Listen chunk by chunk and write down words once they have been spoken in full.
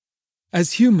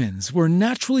As humans, we're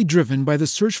naturally driven by the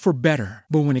search for better.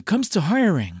 But when it comes to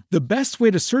hiring, the best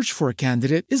way to search for a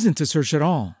candidate isn't to search at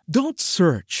all. Don't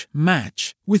search,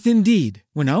 match with Indeed.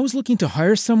 When I was looking to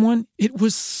hire someone, it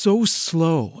was so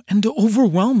slow and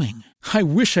overwhelming. I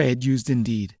wish I had used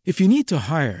Indeed. If you need to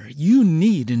hire, you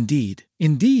need Indeed.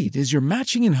 Indeed is your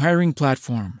matching and hiring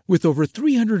platform with over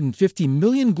 350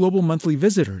 million global monthly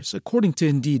visitors, according to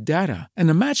Indeed data, and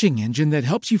a matching engine that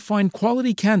helps you find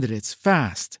quality candidates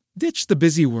fast. Ditch the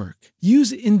busy work.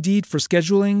 Use Indeed for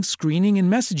scheduling, screening,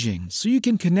 and messaging so you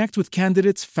can connect with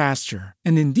candidates faster.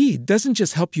 And Indeed doesn't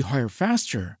just help you hire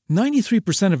faster.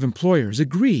 93% of employers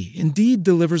agree Indeed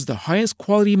delivers the highest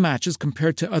quality matches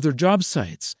compared to other job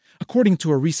sites, according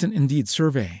to a recent Indeed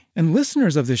survey. And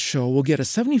listeners of this show will get a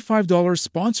 $75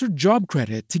 sponsored job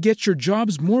credit to get your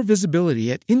jobs more visibility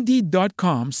at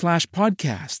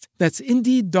Indeed.com/podcast. That's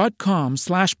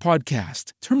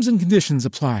Indeed.com/podcast. Terms and conditions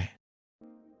apply.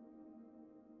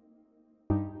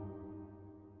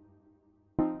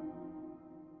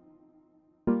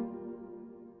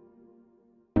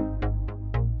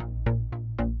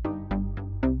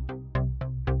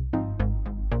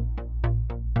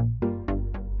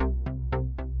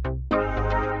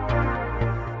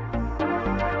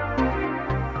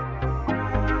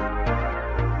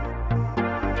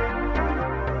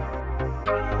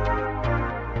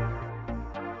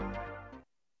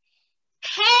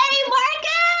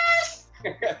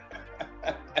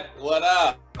 What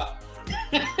up?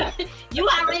 You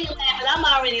already laughing. I'm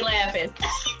already laughing.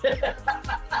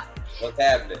 What's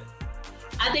happening?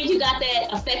 I think you got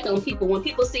that effect on people. When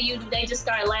people see you, do they just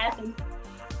start laughing?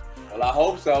 Well, I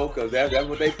hope so, because that's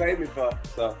what they pay me for.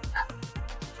 So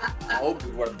I hope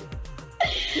it's working.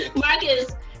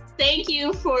 Marcus, thank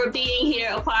you for being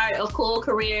here, a part of Cool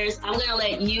Careers. I'm going to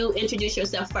let you introduce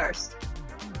yourself first.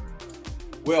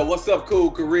 Well, what's up,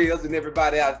 Cool Careers and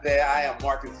everybody out there? I am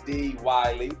Marcus D.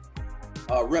 Wiley,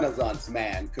 a Renaissance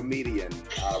man, comedian,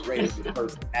 radio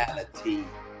personality,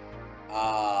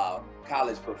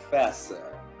 college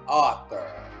professor,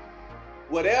 author.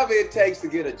 Whatever it takes to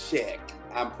get a check,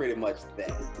 I'm pretty much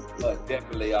that. But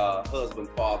definitely husband,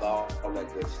 father, all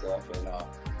that good stuff, and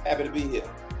happy to be here.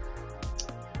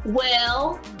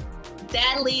 Well,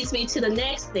 that leads me to the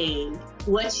next thing.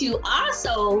 What you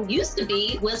also used to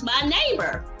be was my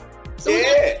neighbor. So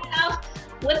yeah.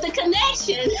 With the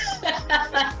connection.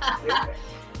 Yeah.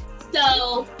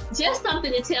 So just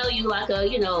something to tell you, like a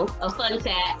fun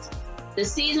fact. The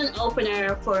season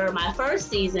opener for my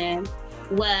first season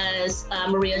was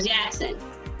Maria Jackson,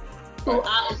 who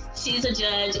she's a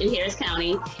judge in Harris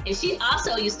County, and she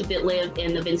also used to live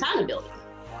in the Ventana building.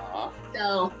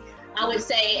 So I would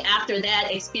say after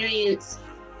that experience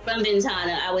from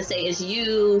Ventana, I would say it's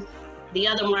you, the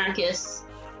other Marcus,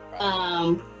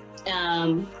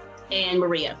 and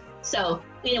Maria. So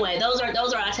anyway, those are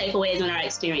our takeaways and our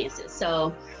experiences.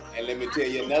 So. And let me tell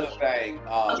you another thing.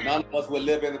 None of us would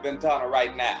live in the Ventana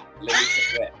right now.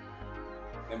 Let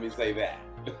me say that.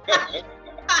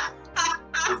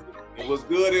 It was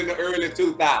good in the early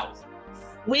 2000s.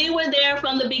 We were there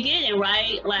from the beginning,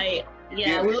 right? Like,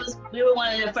 yeah, we were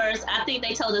one of the first. I think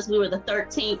they told us we were the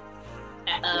 13th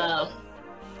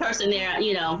person there,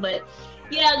 but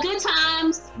yeah, good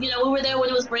times. We were there when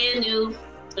it was brand new,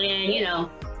 and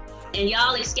and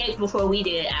y'all escaped before we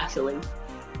did, actually.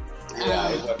 Yeah,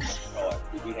 it wasn't hard.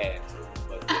 We had to,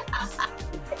 but yes.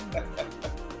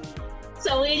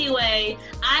 So anyway,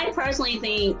 I personally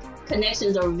think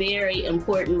connections are very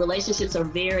important. Relationships are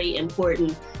very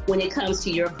important when it comes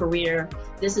to your career.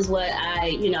 This is what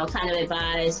I, kind of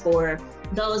advise for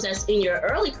those that's in your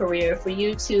early career, for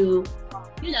you to,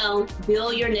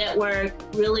 build your network,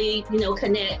 really,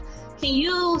 connect. Can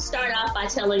you start off by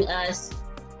telling us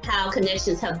how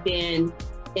connections have been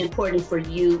important for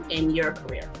you in your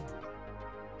career?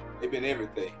 They've been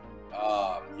everything.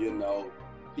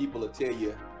 People will tell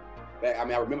you, I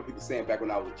remember people saying back when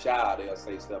I was a child, they'll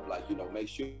say stuff like, make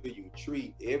sure you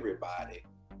treat everybody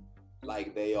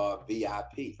like they are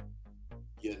VIP.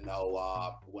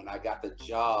 When I got the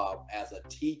job as a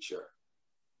teacher,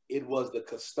 it was the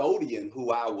custodian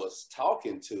who I was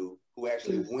talking to who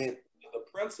actually went to the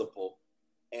principal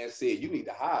and said, you need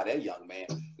to hire that young man.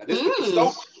 Now this is the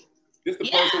custodian. This the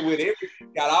person with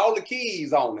got all the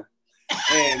keys on him.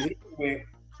 And he went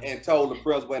and told the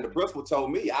principal, and the principal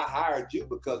told me, I hired you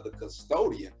because the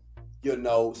custodian,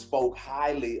 spoke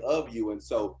highly of you. And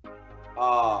so,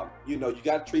 you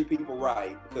got to treat people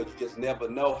right, because you just never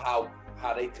know how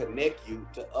they connect you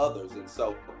to others. And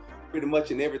so pretty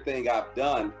much in everything I've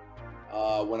done,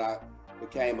 when I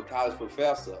became a college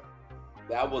professor,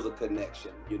 that was a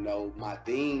connection. My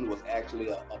dean was actually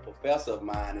a professor of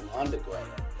mine in undergrad.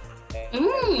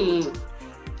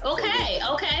 Okay.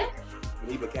 When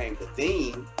he became the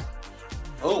dean,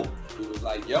 boom, he was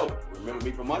like, yo, remember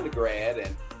me from undergrad,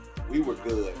 and we were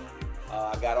good.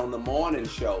 I got on the morning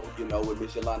show, you know, with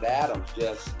Miss Yolanda Adams.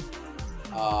 Just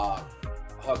her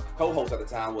co-host at the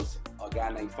time was a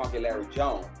guy named Funky Larry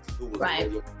Jones, who was a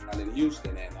radio down in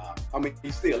Houston, and I mean,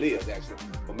 he still is actually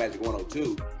for Magic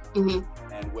 102.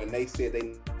 And when they said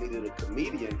they needed a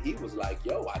comedian, he was like,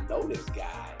 yo, I know this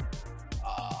guy.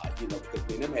 You know, because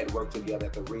me and him had worked together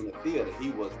at the Arena Theater. He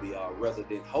was the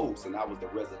resident host, and I was the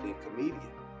resident comedian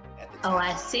at the time. Oh,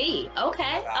 I see.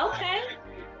 Okay.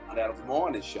 On that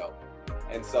morning show.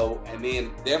 And so, and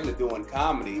then definitely doing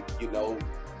comedy, you know,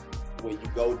 when you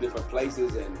go different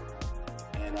places and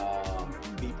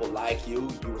people like you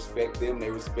respect them,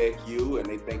 they respect you, and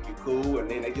they think you cool,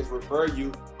 and then they just refer you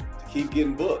to keep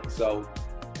getting booked. So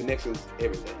connections,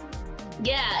 everything.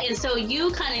 Yeah, and so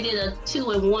you kind of did a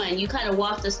 2-in-1. You kind of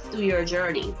walked us through your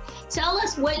journey. Tell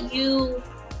us what you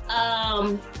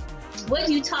taught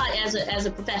as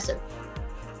a professor.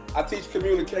 I teach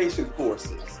communication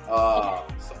courses. So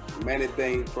many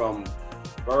things from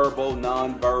verbal,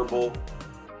 nonverbal,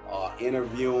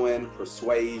 interviewing,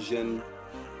 persuasion,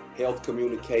 health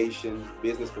communication,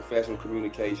 business professional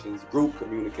communications, group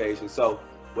communication. So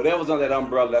whatever's under that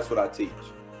umbrella, that's what I teach.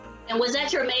 And was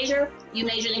that your major? You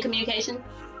majored in communication?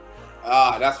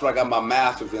 That's what I got my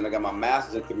master's in. I got my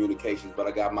master's in communications, but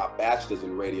I got my bachelor's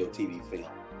in radio, TV, film.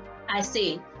 I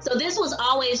see. So this was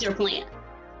always your plan?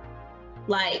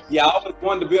 Yeah, I always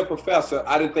wanted to be a professor.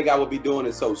 I didn't think I would be doing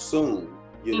it so soon.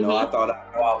 You know, I thought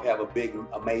I'd have a big,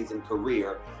 amazing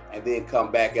career and then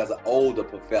come back as an older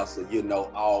professor, you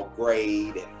know, all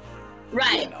grade and,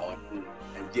 you know,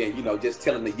 and then, you know, just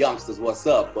telling the youngsters what's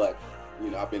up. But, you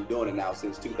know, I've been doing it now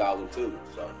since 2002,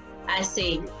 so. I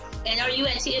see. And are you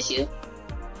at TSU?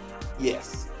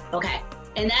 Yes. Okay.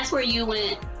 And that's where you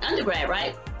went undergrad,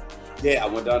 right? Yeah, I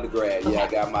went to undergrad. Okay. Yeah,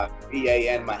 I got my BA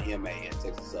and my MA at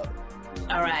Texas Southern.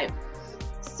 All right.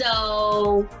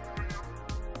 So,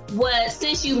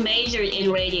 since you majored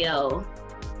in radio,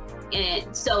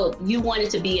 and so you wanted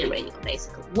to be in radio,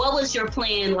 basically, what was your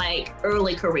plan, like,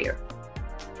 early career?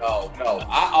 Oh, no.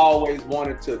 I always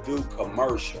wanted to do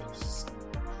commercials.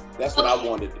 That's what I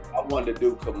wanted to do. I wanted to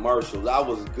do commercials. I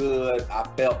was good, I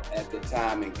felt, at the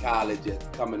time in college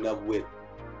at coming up with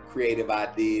creative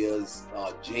ideas,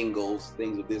 jingles,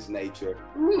 things of this nature.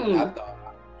 I thought,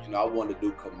 you know, I wanted to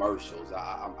do commercials.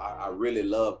 I really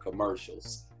love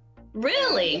commercials.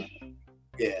 Really?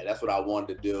 Yeah, that's what I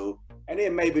wanted to do. And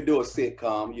then maybe do a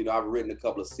sitcom. You know, I've written a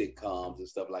couple of sitcoms and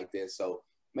stuff like that. So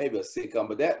maybe a sitcom,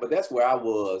 but that's where I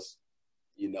was,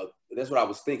 you know, that's what I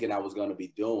was thinking I was going to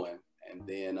be doing. And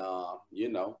then, you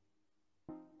know,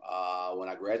 when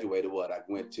I graduated, I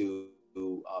went to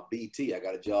BET. I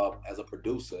got a job as a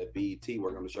producer at BET,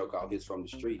 working on a show called Hits from the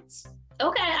Streets.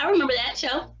 Okay, I remember that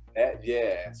show.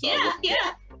 Yeah. So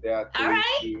yeah. All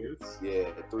right. 3 years.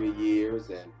 Yeah, 3 years.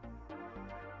 And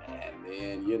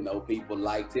then, you know, people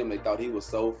liked him. They thought he was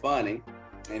so funny.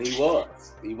 And he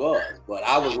was. But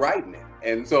I was writing it.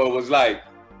 And so it was like,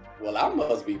 well, I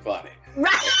must be funny.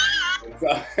 Right. And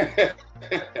so,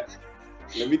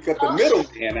 let me cut the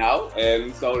middleman out.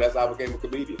 And so that's how I became a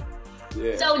comedian.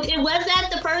 Yeah. So was that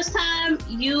the first time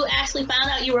you actually found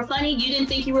out you were funny? You didn't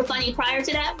think you were funny prior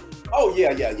to that? Oh,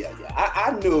 yeah.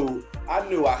 I knew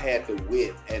I had the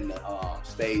wit and the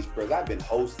stage presence. I've been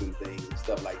hosting things and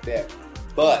stuff like that.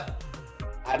 But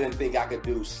I didn't think I could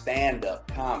do stand-up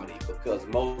comedy because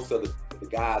most of the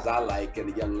guys I like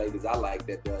and the young ladies I like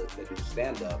that do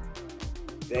stand-up,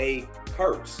 they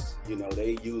curse. You know,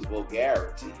 they use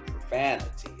vulgarity,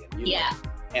 profanity, and you know,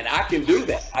 and I can do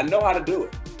that. I know how to do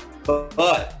it.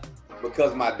 But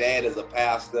because my dad is a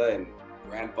pastor and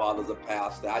grandfather's a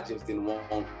pastor, I just didn't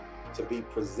want to be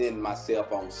presenting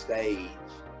myself on stage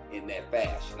in that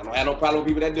fashion. I don't have no problem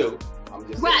with people that do. I'm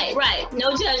just right.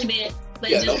 No judgment,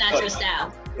 but it's just not your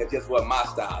style. It's just what my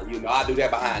style. You know, I do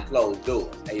that behind closed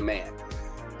doors. Amen.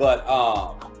 But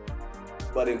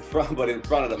in front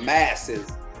of the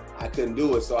masses, I couldn't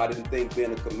do it. So I didn't think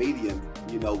being a comedian,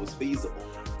 you know, was feasible.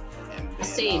 And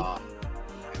then,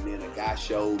 and then a guy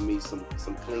showed me some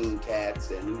clean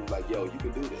cats, and he was like, "Yo, you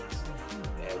can do this."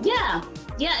 Yeah,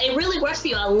 it really works for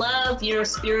you. I love your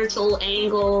spiritual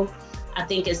angle. I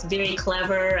think it's very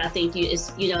clever. I think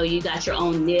you got your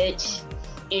own niche,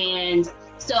 and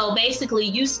so basically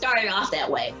you started off that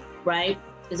way, right?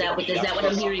 Is that what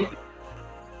I'm hearing?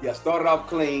 Yeah, started off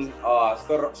clean.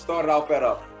 Started off at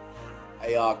a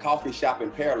coffee shop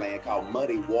in Pearland called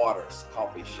Muddy Waters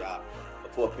Coffee Shop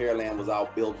before Pearland was all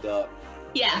built up.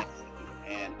 Yeah.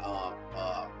 And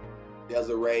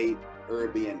Desiree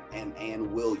Irby and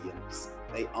Ann Williams.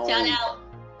 They own. Shout out.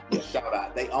 Yeah, shout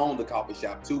out. They own the coffee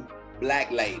shop. 2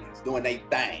 black ladies doing their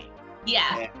thing.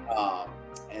 Yeah.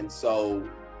 And so,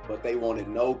 but they wanted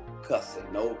no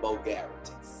cussing, no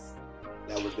vulgarities.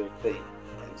 That was their thing.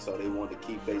 And so they wanted to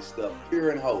keep their stuff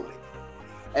pure and holy.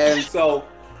 And so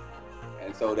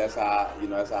that's how,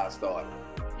 that's how I started.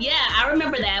 Yeah, I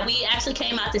remember that. We actually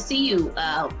came out to see you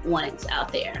once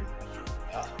out there.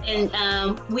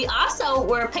 And we also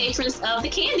were patrons of the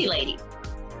Candy Lady,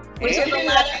 which is a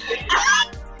lot of...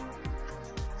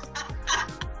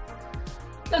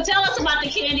 So tell us about the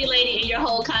Candy Lady and your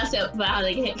whole concept about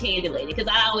the Candy Lady, because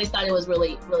I always thought it was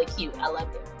really, really cute. I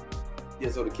loved it. Yeah,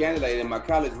 so the Candy Lady, and my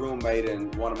college roommate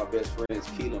and one of my best friends,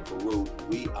 Keelan Farouk,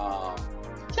 we shout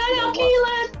out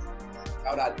Keelan.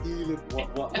 Shout out Keelan.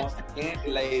 Once the Candy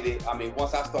Lady,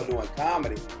 once I started doing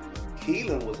comedy,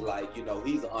 Keelan was like,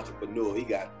 he's an entrepreneur. He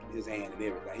got his hand in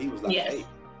everything. He was like, yes. Hey,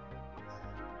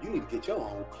 you need to get your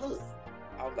own club.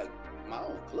 I was like, my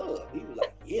own club? He was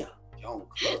like, yeah. Your own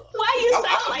club. Why you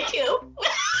sound like him?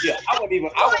 Yeah, I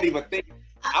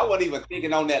wasn't even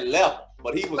thinking on that level.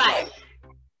 But he was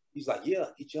he's like, yeah,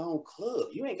 get your own club.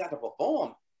 You ain't got to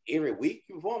perform every week.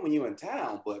 You perform when you're in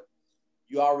town, but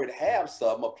you already have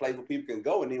a place where people can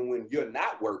go. And then when you're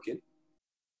not working.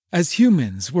 As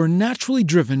humans, we're naturally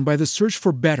driven by the search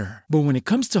for better. But when it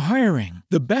comes to hiring,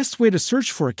 the best way to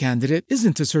search for a candidate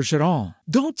isn't to search at all.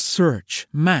 Don't search,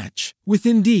 match with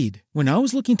Indeed. When I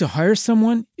was looking to hire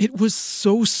someone, it was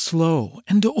so slow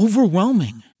and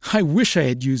overwhelming. I wish I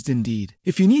had used Indeed.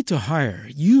 If you need to hire,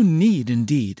 you need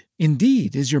Indeed.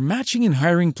 Indeed is your matching and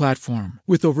hiring platform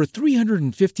with over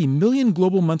 350 million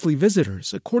global monthly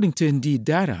visitors, according to Indeed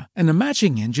data, and a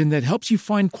matching engine that helps you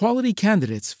find quality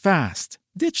candidates fast.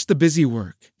 Ditch the busy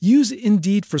work. Use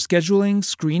Indeed for scheduling,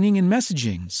 screening, and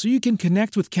messaging so you can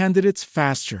connect with candidates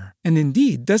faster. And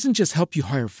Indeed doesn't just help you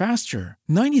hire faster.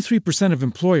 93% of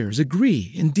employers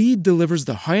agree Indeed delivers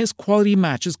the highest quality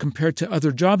matches compared to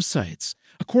other job sites,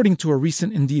 according to a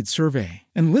recent Indeed survey.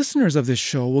 And listeners of this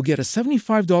show will get a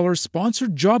 $75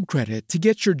 sponsored job credit to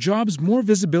get your jobs more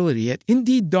visibility at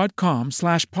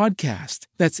Indeed.com/podcast.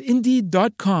 That's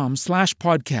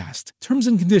Indeed.com/podcast. Terms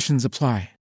and conditions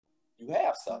apply. You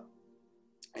have something.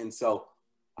 And so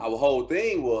our whole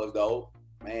thing was, though,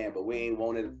 but we ain't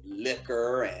wanted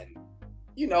liquor and,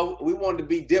 we wanted to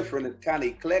be different and kind of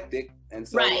eclectic. And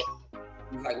so we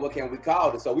was like, what can we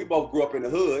call it? So we both grew up in the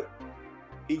hood.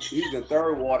 He's in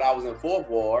 3rd Ward, I was in 4th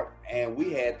Ward, and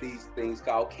we had these things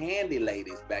called Candy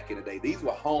Ladies back in the day. These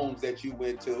were homes that you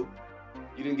went to.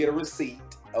 You didn't get a receipt,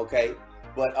 okay?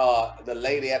 But the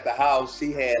lady at the house,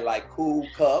 she had like cool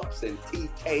cups and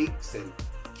tea cakes and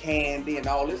candy and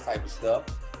all this type of stuff.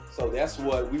 So that's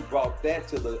what we brought that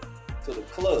to the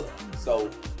club. So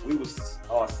we was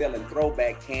selling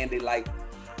throwback candy like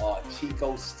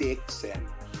Chico sticks and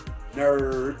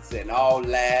Nerds and all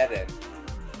that, and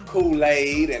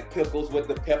Kool-Aid and pickles with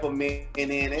the peppermint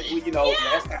in it.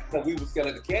 That's how we was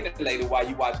selling the Candy Lady while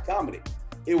you watch comedy.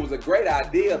 It was a great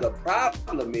idea. The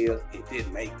problem is it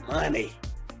didn't make money.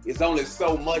 It's only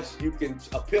so much a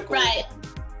pickle. Right.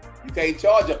 You can't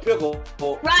charge a pickle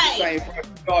for the same price you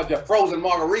charge a frozen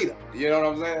margarita. You know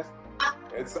what I'm saying?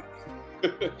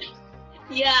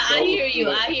 I hear you.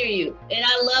 And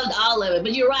I loved all of it.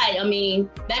 But you're right.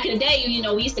 Back in the day, we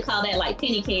used to call that like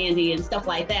penny candy and stuff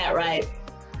like that, right?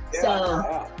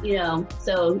 Yeah,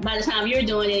 so by the time you're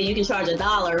doing it, you can charge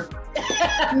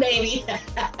 $1, maybe.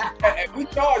 And we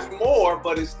charged more,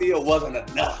 but it still wasn't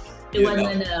enough. It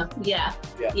wasn't enough. Yeah.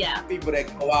 People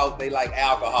that go out, they like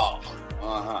alcohol.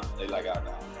 They like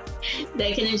alcohol.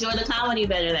 They can enjoy the comedy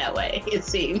better that way, it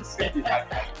seems.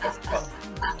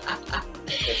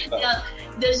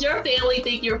 Does your family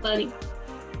think you're funny?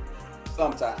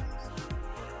 Sometimes.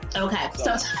 Okay.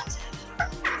 Sometimes.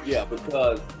 Yeah,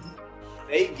 because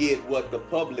they get what the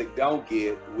public don't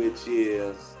get, which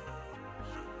is,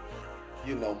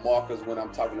 Marcus, when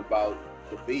I'm talking about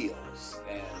the bills,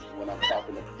 and when I'm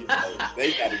talking to,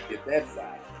 they got to get that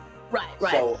side.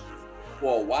 Right. So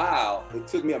for a while, it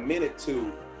took me a minute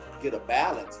to get a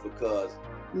balance because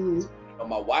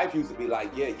my wife used to be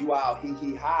like, yeah, you out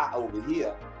he high over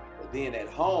here, but then at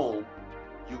home,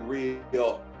 you real,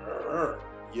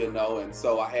 and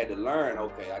so I had to learn,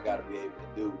 okay, I got to be able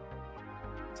to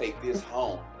take this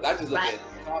home. But I just look at it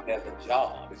as a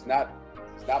job. It's not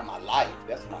my life.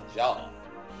 That's my job.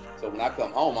 So when I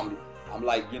come home, I'm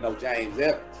like, James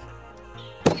Evans.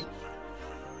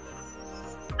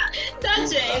 Not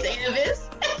James Evans.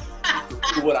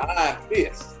 With an iron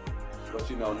fist. But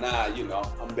now,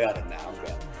 I'm better now. I'm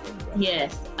better.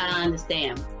 Yes, I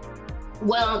understand.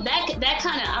 Well, that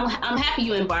kind of, I'm happy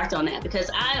you embarked on that, because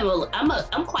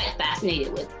I'm quite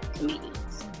fascinated with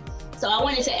comedians. So I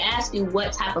wanted to ask you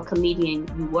what type of comedian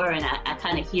you were, and I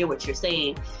kind of hear what you're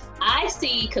saying. I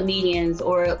see comedians,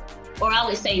 or I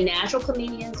would say natural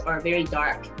comedians, are very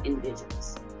dark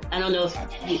individuals. I don't know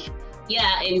if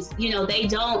yeah, and they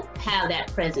don't have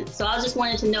that presence. So I just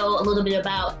wanted to know a little bit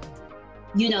about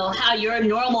how your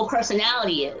normal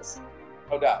personality is.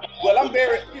 No doubt. Well, I'm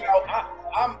very,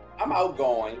 I'm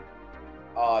outgoing,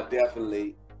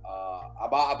 definitely.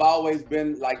 I've always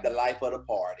been like the life of the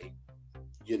party,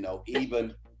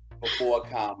 even before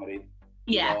comedy.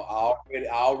 Yeah. I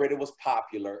already was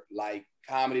popular. Like,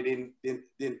 comedy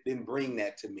didn't bring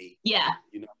that to me. Yeah.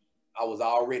 I was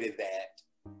already that.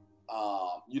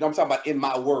 I'm talking about in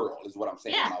my world is what I'm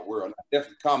saying. Yeah. In my world.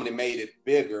 Definitely comedy made it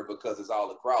bigger because it's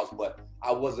all across, but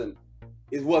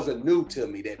it wasn't new to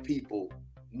me that people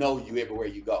know you everywhere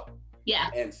you go. Yeah.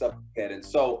 And stuff like that. And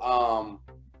so,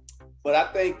 but I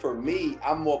think for me,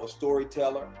 I'm more of a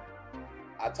storyteller.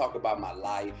 I talk about my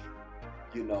life.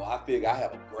 I figure I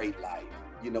have a great life.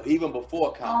 Even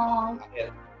before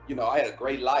comedy, I had a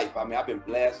great life. I mean, I've been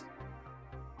blessed,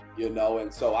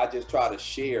 and so I just try to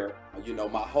share.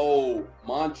 My whole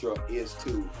mantra is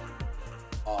to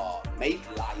make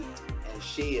light and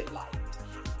shed light.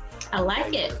 I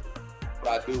like it.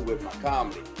 What I do with my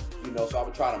comedy, so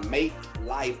I'm trying to make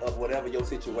light of whatever your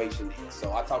situation is.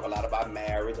 So I talk a lot about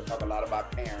marriage. I talk a lot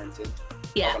about parenting.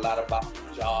 Yeah. Talk a lot about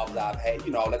jobs I've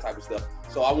had, all that type of stuff.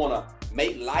 So I want to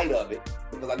make light of it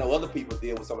because I know other people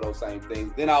deal with some of those same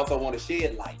things. Then I also want to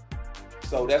shed light.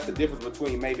 So that's the difference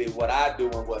between maybe what I do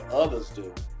and what others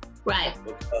do. Right.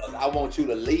 Because I want you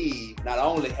to leave not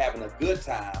only having a good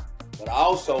time, but I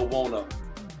also want to,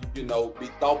 be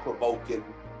thought-provoking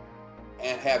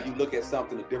and have you look at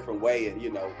something a different way and,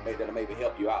 that'll maybe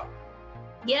help you out.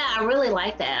 Yeah, I really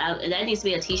like that. That needs to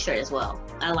be a t-shirt as well.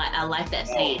 I like that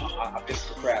saying. I've been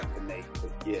procrastinating,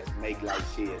 but yes, make light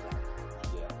shed light.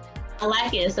 Yeah. I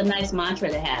like it. It's a nice mantra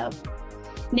to have.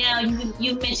 Now,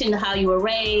 you mentioned how you were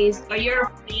raised.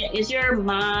 Is your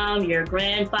mom, your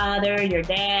grandfather, your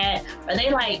dad, are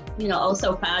they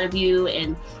so proud of you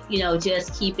and,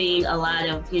 just keeping a lot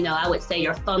of, I would say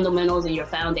your fundamentals and your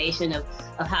foundation of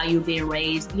how you've been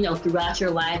raised, throughout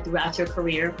your life, throughout your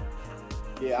career?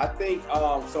 Yeah, I think,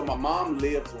 so my mom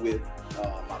lives with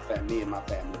me and my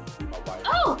family, my wife.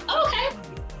 Oh, okay.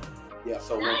 Yeah,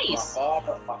 so nice.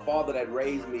 my father that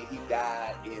raised me, he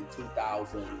died in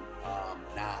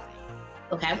 2009.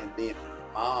 Okay. And then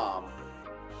mom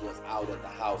was out at the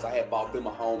house. I had bought them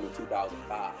a home in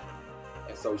 2005.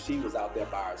 And so she was out there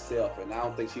by herself, and I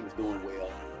don't think she was doing well.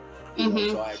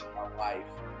 So I asked my wife,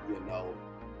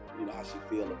 how she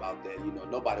feel about that.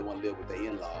 Nobody want to live with their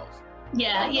in-laws.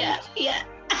 Yeah.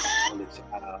 Only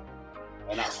child.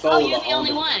 And I sold her. You're the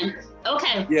only one.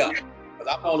 Okay. Yeah, because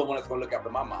I'm the only one that's going to look after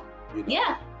my mom.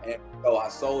 Yeah. And so I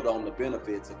sold on the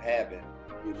benefits of having,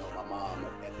 my mom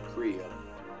at the crib.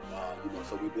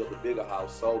 So we built a bigger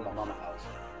house, sold my mama house,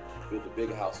 built a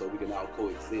bigger house so we can all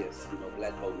coexist.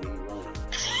 Black folk need room.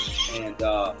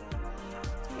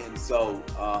 And so,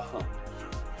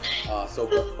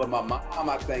 but my mom,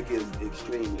 I think, is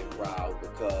extremely proud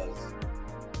because,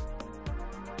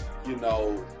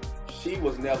 she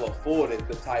was never afforded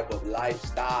the type of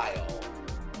lifestyle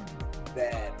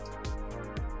that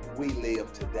we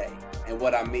live today. And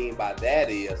what I mean by that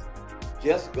is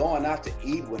just going out to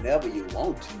eat whenever you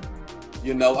want to.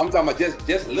 I'm talking about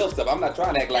just little stuff. I'm not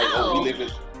trying to act like, we live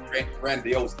this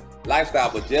grandiose lifestyle,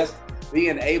 but just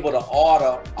being able to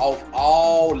order off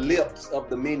all lips of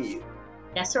the menu.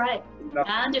 That's right.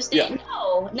 I understand. Yeah.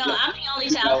 No, I'm the only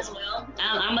child as well.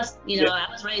 I was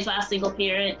raised by a single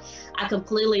parent. I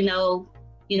completely know,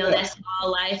 that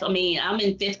small life. I mean, I'm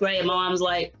in 5th grade. My mom's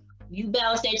like, you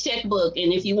balance that checkbook,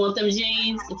 and if you want them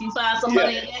jeans, if you find some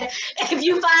money in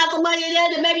there,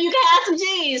 then maybe you can have some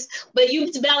jeans. But you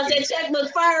balance that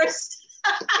checkbook first.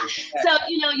 So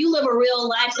you live a real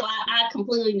life. So I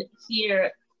completely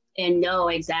hear and know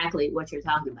exactly what you're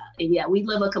talking about. And yeah, we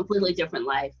live a completely different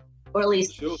life, or at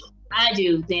least I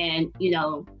do. Than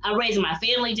I'm raising my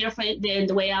family different than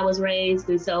the way I was raised,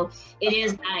 and so it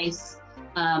is nice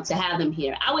to have them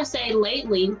here. I would say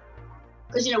lately,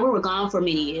 because we were gone for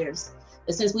many years,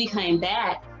 but since we came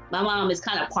back, my mom is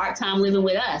kind of part-time living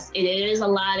with us, and it is a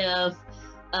lot of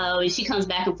she comes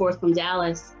back and forth from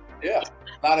Dallas. Yeah,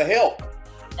 a lot of help.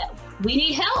 We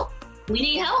need help.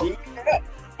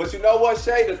 But you know what,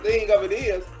 Shay, the thing of it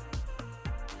is,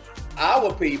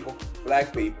 our people,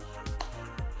 Black people,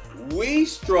 we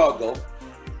struggle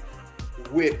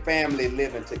with family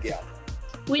living together.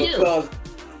 We do.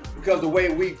 Because the way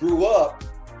we grew up,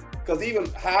 because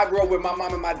even how I grew up with my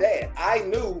mom and my dad, I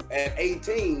knew at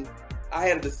 18, I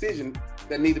had a decision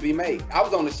that needed to be made. I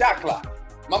was on the shot clock.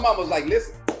 My mom was like,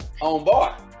 listen, on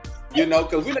board, you know,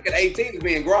 because we look at 18 as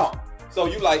being grown. So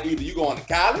you like, either you going to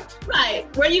college. Right,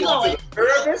 where you going? To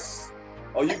the service,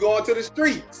 or you going to the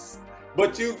streets.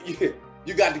 But you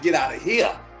got to get out of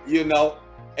here, you know.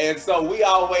 And so we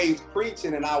always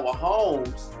preaching in our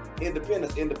homes,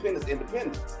 independence, independence,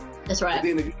 independence. That's right. But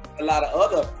then if you a lot of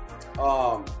other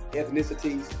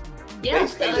ethnicities, they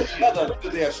stay together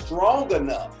until they're strong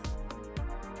enough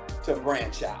to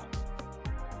branch out,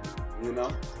 you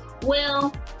know?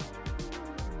 Well,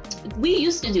 we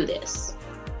used to do this.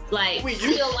 Like, we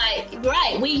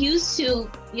used to,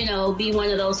 you know, be one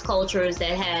of those cultures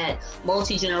that had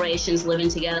multi-generations living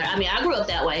together. I mean, I grew up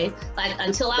that way. Like,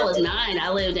 until I was 9,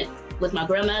 I lived with my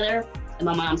grandmother and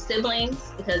my mom's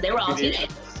siblings because they were all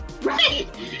teenagers. Right,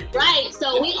 right.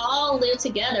 So we all lived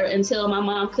together until my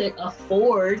mom could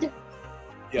afford,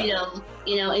 you know,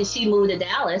 and she moved to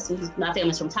Dallas. My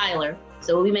family's from Tyler.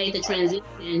 So we made the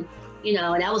transition, you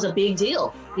know, and that was a big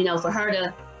deal, you know, for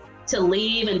her to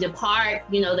leave and depart,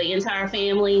 you know, the entire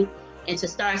family and to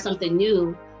start something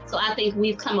new. So I think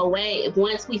we've come away,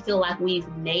 once we feel like we've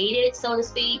made it, so to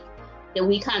speak, then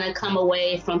we kind of come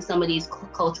away from some of these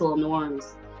cultural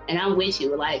norms. And I'm with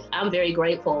you. Like, I'm very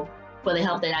grateful for the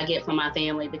help that I get from my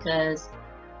family because,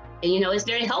 you know, it's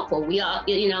very helpful. We all,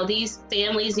 you know, these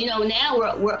families, you know, now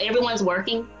we're everyone's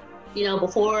working, you know,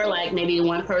 before like maybe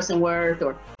one person worked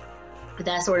or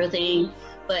that sort of thing.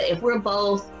 But if we're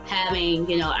both having,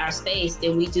 you know, our space,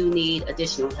 then we do need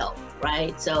additional help,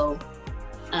 right? So,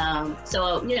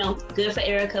 you know, good for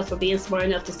Erica for being smart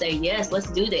enough to say, yes,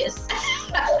 let's do this.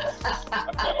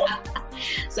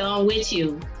 So I'm with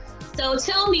you. So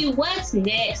tell me what's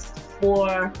next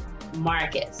for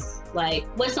Marcus? Like,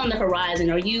 what's on the horizon?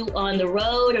 Are you on the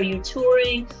road? Are you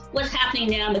touring? What's happening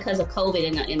now because of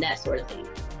COVID and that sort of thing?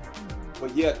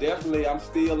 Well, yeah, definitely. I'm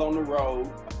still on the road.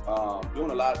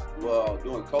 Doing a lot. Well,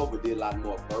 during COVID, did a lot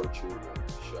more virtual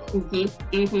shows.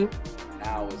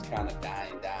 Now it's kind of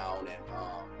dying down,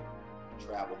 and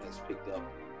travel has picked up.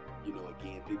 You know,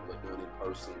 again, people are doing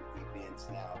in-person events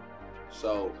now.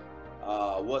 So,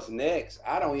 what's next?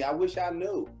 I wish I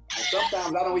knew. And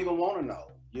sometimes I don't even want to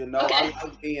know. You know, I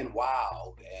like being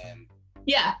wild, and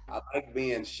I like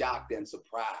being shocked and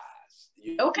surprised.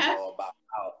 You know, about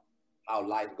how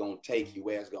life gonna take you,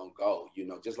 where it's gonna go. You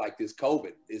know, just like this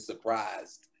COVID is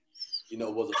surprised. You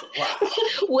know, was a surprise.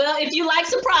 Well, if you like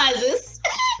surprises,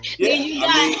 then you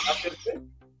got it.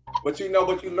 But you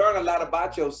know, you learn a lot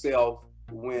about yourself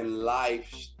when life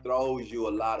throws you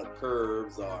a lot of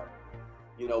curves, or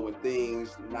you know, when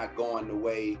things not going the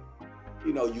way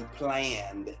you know you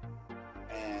planned.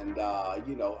 And,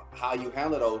 you know, how you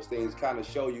handle those things kind of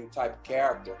show you type of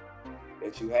character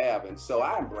that you have. And so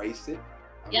I embrace it.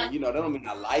 I mean, you know, that don't mean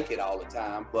I like it all the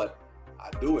time, but I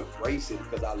do embrace it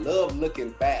because I love looking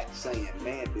back saying,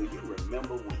 man, do you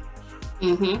remember when?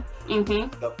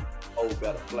 The whole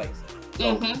better place. So,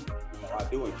 you know, I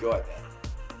do enjoy that.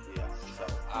 Yeah. So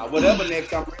whatever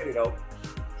next, I'm ready though.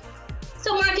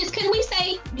 So Marcus, can we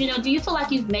say, you know, do you feel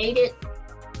like you've made it?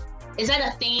 Is that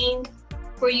a thing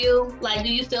for you? Like,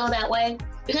 do you feel that way?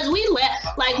 Because we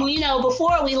left, like, you know,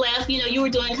 before we left, you know, you were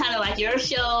doing kind of like your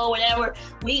show, whatever.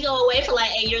 We go away for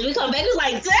like 8 years. We come back, it's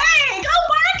like, dang, go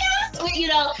Marcus! You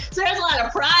know, so there's a lot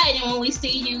of pride in when we see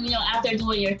you, you know, out there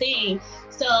doing your thing.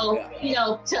 So, you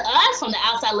know, to us from the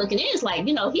outside looking in, it's like,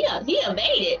 you know, he made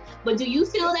it. But do you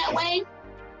feel that way?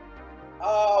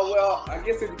 Oh, well, I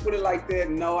guess if you put it like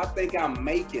that, no, I think I'm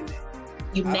making it.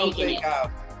 You making it? I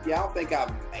don't think I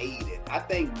made it. I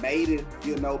think made it,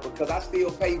 you know, because I still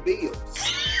pay bills.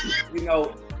 you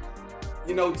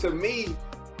know, to me,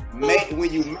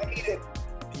 when you made it,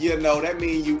 you know, that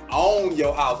means you own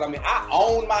your house. I mean, I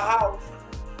own my house.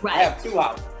 Right. I have 2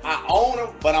 houses. I own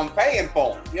them, but I'm paying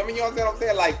for them. You know what I'm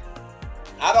saying? Like,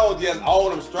 I don't just own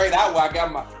them straight out where I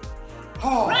got my,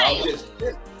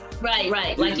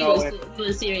 Right. Like you was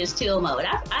doing serious chill mode.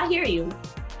 I hear you.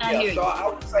 I hear you. So I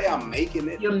would say I'm making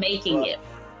it. You're making it.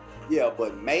 Yeah,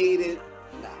 but made it,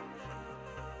 nah.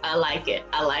 I like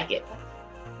it.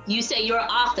 You say you're an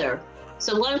author.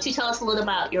 So why don't you tell us a little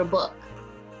about your book?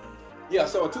 Yeah,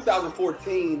 so in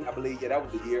 2014, I believe, that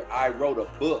was the year, I wrote a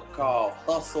book called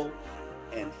Hustle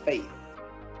and Faith.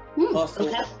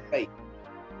 Hustle and Faith.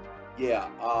 Yeah,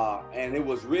 and it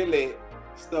was really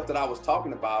stuff that I was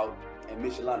talking about, and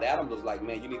Miss Yolanda Adams was like,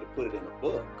 man, you need to put it in a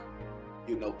book.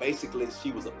 You know, basically,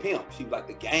 she was a pimp. She was like,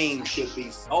 the game should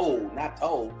be sold, not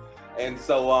told. And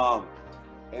so I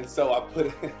put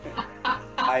it,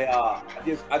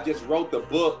 I just wrote the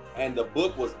book, and the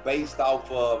book was based off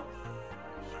of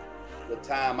the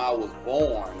time I was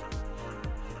born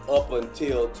up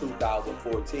until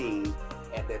 2014.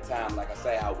 At that time, like I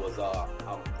say, I'm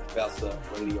a professor,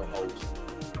 radio host,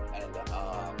 and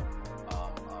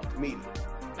comedian.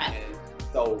 Right. And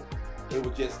so it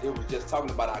was just talking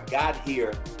about I got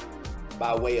here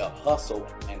by way of hustle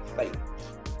and faith.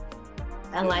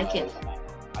 I like it.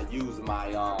 I use my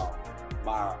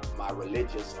my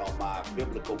religious or my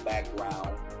biblical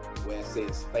background where it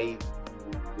says faith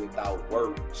without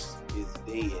works is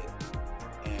dead,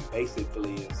 and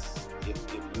basically it's if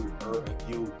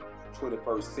you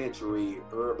 21st century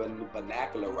urban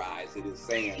vernacularize it, is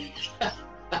saying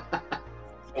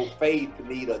your faith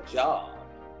need a job.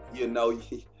 You know,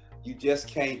 you just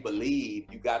can't believe.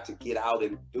 You got to get out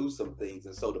and do some things.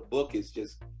 And so the book is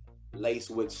just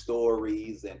laced with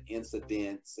stories and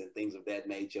incidents and things of that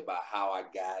nature about how I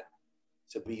got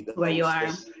to be the where you are.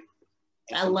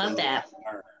 I love that.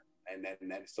 And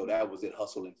so that was it,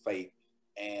 hustle and faith.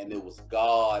 And it was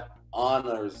God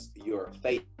honors your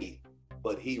faith,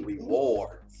 but he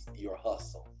rewards your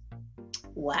hustle.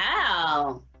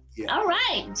 Wow. Yeah. All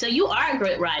right. So you are a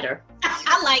great writer.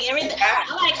 I like everything.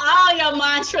 I like all your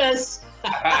mantras.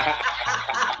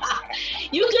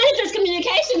 You good at this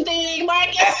communication thing,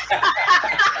 Marcus.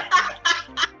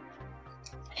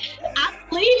 I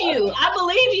believe you. I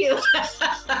believe you.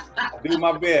 I do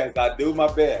my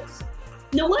best.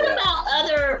 Now, what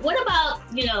about,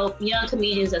 young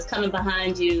comedians that's coming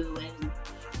behind you, and,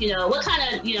 what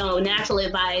kind of, natural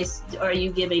advice are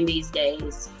you giving these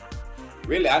days?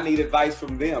 Really, I need advice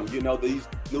from them. These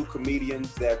new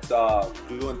comedians that's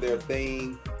doing their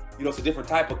thing. It's a different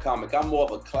type of comic. I'm more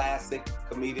of a classic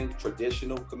comedian,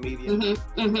 traditional comedian.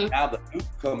 Mm-hmm, mm-hmm. Now the new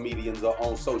comedians are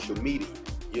on social media,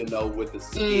 with the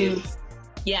skits.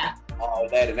 Yeah. All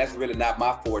that, and that's really not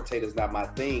my forte. That's not my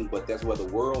thing, but that's where the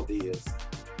world is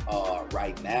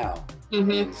right now.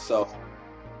 Mm-hmm. And so,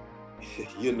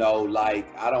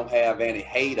 I don't have any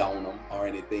hate on them or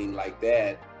anything like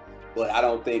that, but I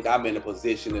don't think I'm in a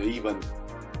position to even,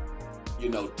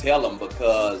 tell them,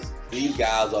 because these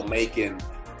guys are making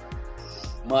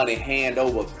money hand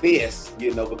over fist,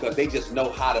 because they just know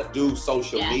how to do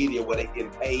social media where they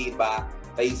get paid by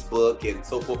Facebook and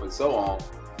so forth and so on.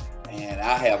 And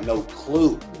I have no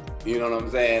clue, you know what I'm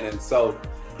saying? And so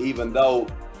even though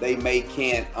they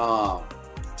can't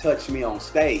touch me on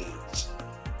stage,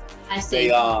 I see.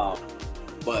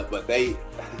 But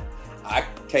I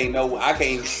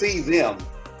can't see them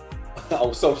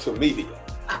on social media.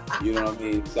 You know what I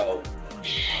mean? So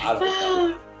I don't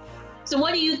know. So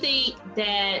what do you think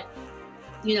that,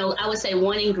 I would say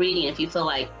one ingredient, if you feel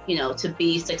like, to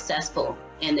be successful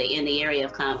in the area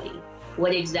of comedy,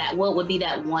 what would be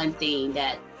that one thing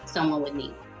that someone would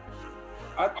need?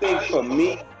 I think for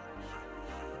me,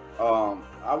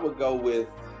 I would go with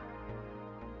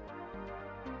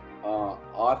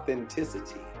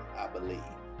authenticity, I believe.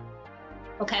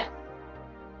 Okay.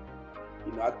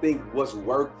 I think what's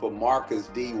worked for Marcus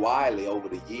D. Wiley over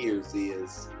the years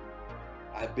is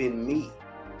I've been me.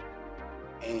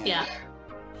 And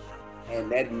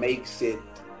that makes it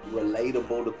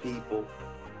relatable to people.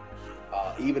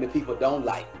 Even if people don't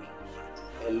like me,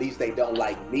 at least they don't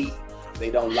like me.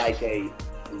 They don't like a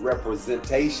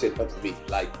representation of me.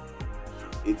 Like,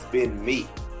 it's been me.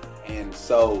 And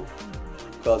so,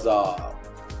 because, I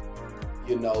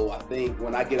think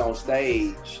when I get on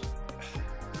stage,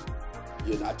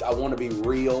 I want to be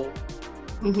real.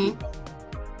 Mm-hmm.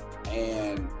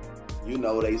 And,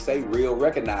 they say real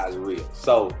recognize real.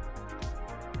 So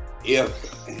if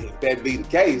that be the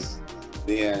case,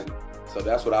 then, so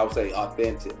that's what I would say,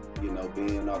 authentic, being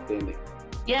authentic.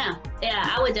 Yeah,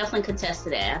 I would definitely contest to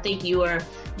that. I think you are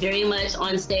very much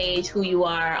on stage who you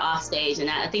are off stage, and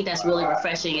I think that's really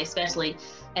refreshing, especially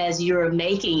as you're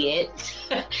making it.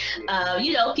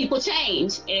 People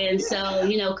change, and so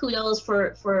kudos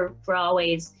for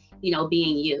always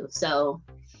being you. So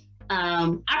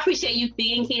I appreciate you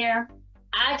being here.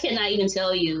 I cannot even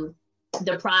tell you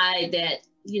the pride that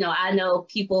I know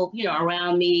people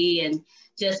around me and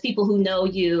just people who know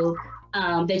you.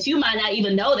 That you might not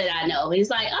even know that I know. It's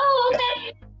like, oh,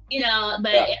 okay.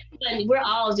 But we're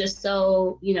all just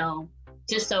so,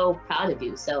 just so proud of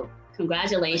you. So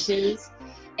congratulations.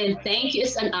 And thank you.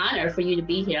 It's an honor for you to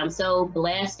be here. I'm so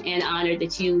blessed and honored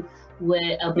that you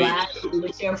would oblige me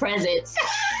with your presence.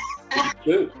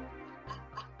 Good.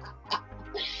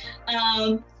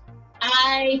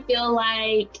 I feel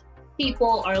like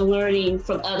people are learning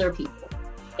from other people.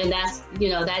 And that's,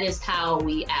 that is how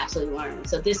we actually learn.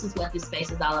 So this is what this space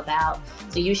is all about.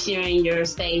 So you sharing your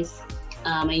space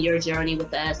and your journey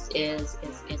with us is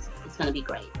going to be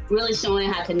great. Really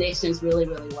showing how connections really,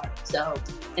 really work. So,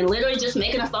 and literally just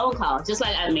making a phone call. Just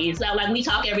like, it's not like we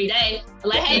talk every day.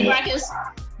 Like, hey, Marcus,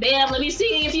 bam, let me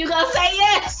see if you're going to say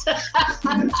yes.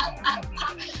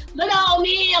 Look on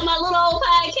me on my little old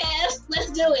podcast. Let's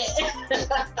do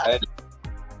it.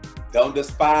 Don't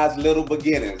despise little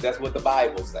beginnings. That's what the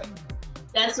Bible says.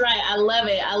 That's right. I love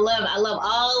it. I love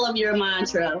all of your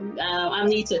mantra. I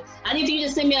need you to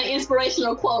send me an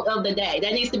inspirational quote of the day.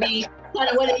 That needs to be kind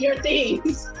of one of your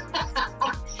things.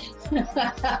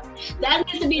 That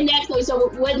needs to be next week. So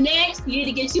what next? You need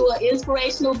to get you an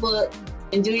inspirational book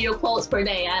and do your quotes per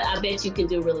day. I bet you can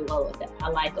do really well with that. I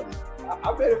like them.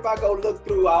 I bet if I go look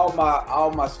through all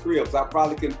my scripts, I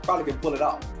probably can pull it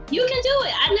off. You can do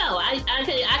it. I know. I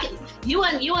can. You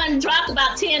dropped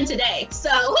about 10 today. So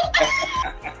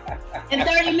in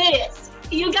 30 minutes,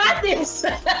 you got this.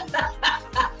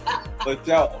 For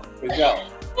sure.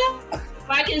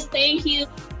 Marcus, thank you.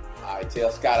 All right, tell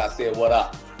Scott I said what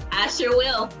up. I sure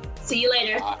will. See you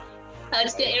later. Right.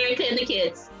 Hugs to Erica and the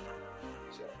kids.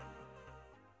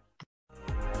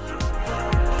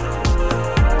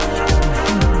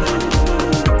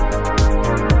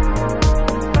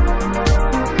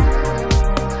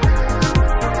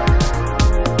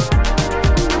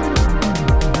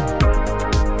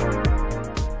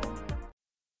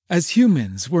 As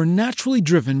humans, we're naturally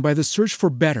driven by the search for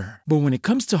better. But when it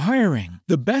comes to hiring,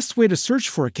 the best way to search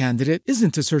for a candidate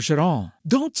isn't to search at all.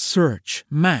 Don't search,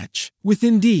 match with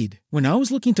Indeed. When I was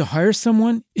looking to hire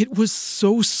someone, it was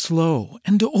so slow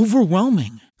and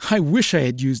overwhelming. I wish I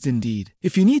had used Indeed.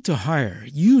 If you need to hire,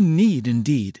 you need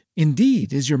Indeed.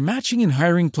 Indeed is your matching and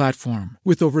hiring platform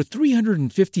with over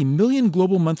 350 million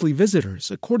global monthly visitors,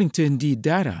 according to Indeed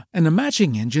data, and a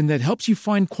matching engine that helps you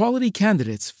find quality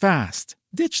candidates fast.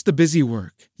 Ditch the busy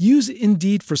work. Use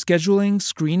Indeed for scheduling,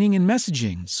 screening, and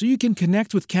messaging so you can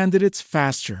connect with candidates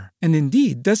faster. And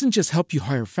Indeed doesn't just help you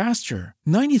hire faster.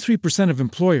 93% of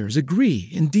employers agree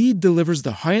Indeed delivers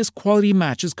the highest quality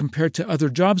matches compared to other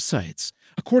job sites,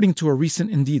 according to a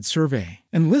recent Indeed survey.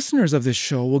 And listeners of this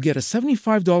show will get a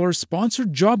 $75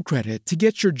 sponsored job credit to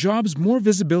get your jobs more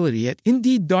visibility at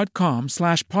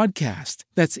Indeed.com/podcast.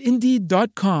 That's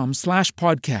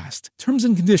Indeed.com/podcast. Terms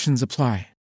and conditions apply.